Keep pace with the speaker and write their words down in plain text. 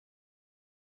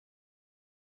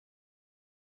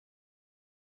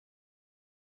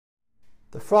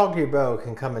The froggy bow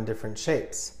can come in different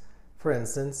shapes. For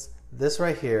instance, this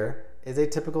right here is a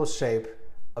typical shape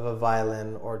of a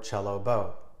violin or cello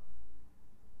bow.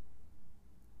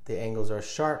 The angles are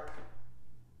sharp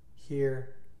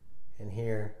here and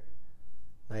here,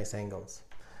 nice angles.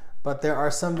 But there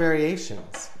are some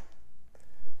variations.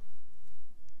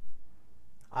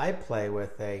 I play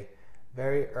with a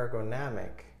very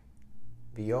ergonomic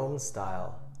Vuillaume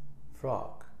style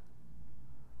frog.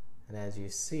 And as you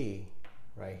see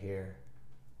right here,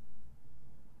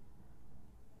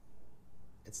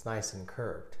 it's nice and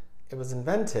curved. It was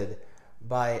invented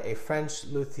by a French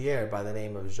luthier by the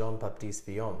name of Jean-Baptiste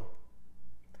Vuillaume.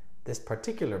 This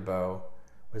particular bow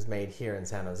was made here in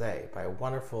San Jose by a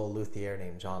wonderful luthier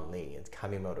named John Lee. It's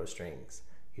Kamimoto Strings.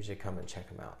 You should come and check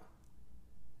him out.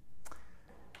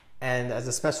 And as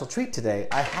a special treat today,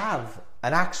 I have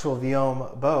an actual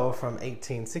Vuillaume bow from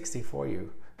 1860 for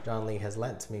you. John Lee has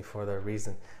lent to me for the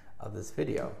reason of this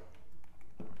video.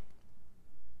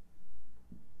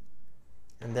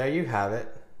 And there you have it.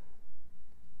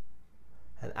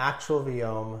 An actual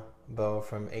Vuillaume bow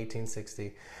from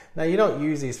 1860. Now you don't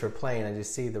use these for playing. I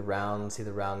just see the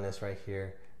roundness right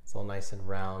here. It's all nice and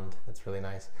round. That's really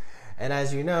nice. And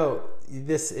as you know,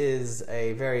 this is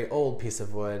a very old piece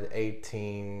of wood,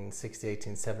 1860,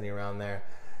 1870, around there.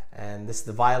 And this is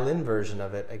the violin version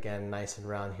of it. Again, nice and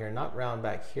round here. Not round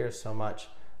back here so much,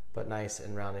 but nice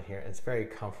and rounded here. It's very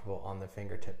comfortable on the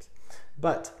fingertips.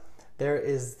 But there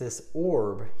is this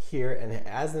orb here, and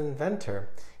as an inventor,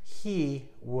 he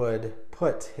would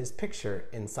put his picture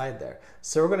inside there.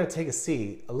 So we're going to take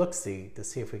a look-see to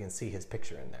see if we can see his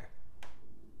picture in there.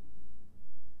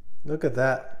 Look at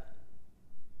that.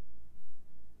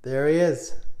 There he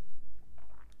is.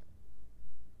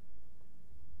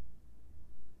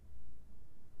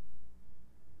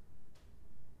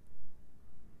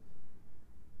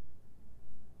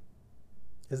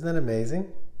 Isn't that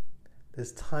amazing?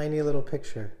 This tiny little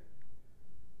picture.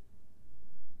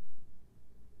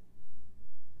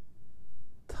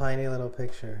 Tiny little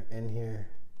picture in here.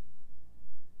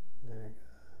 There we go.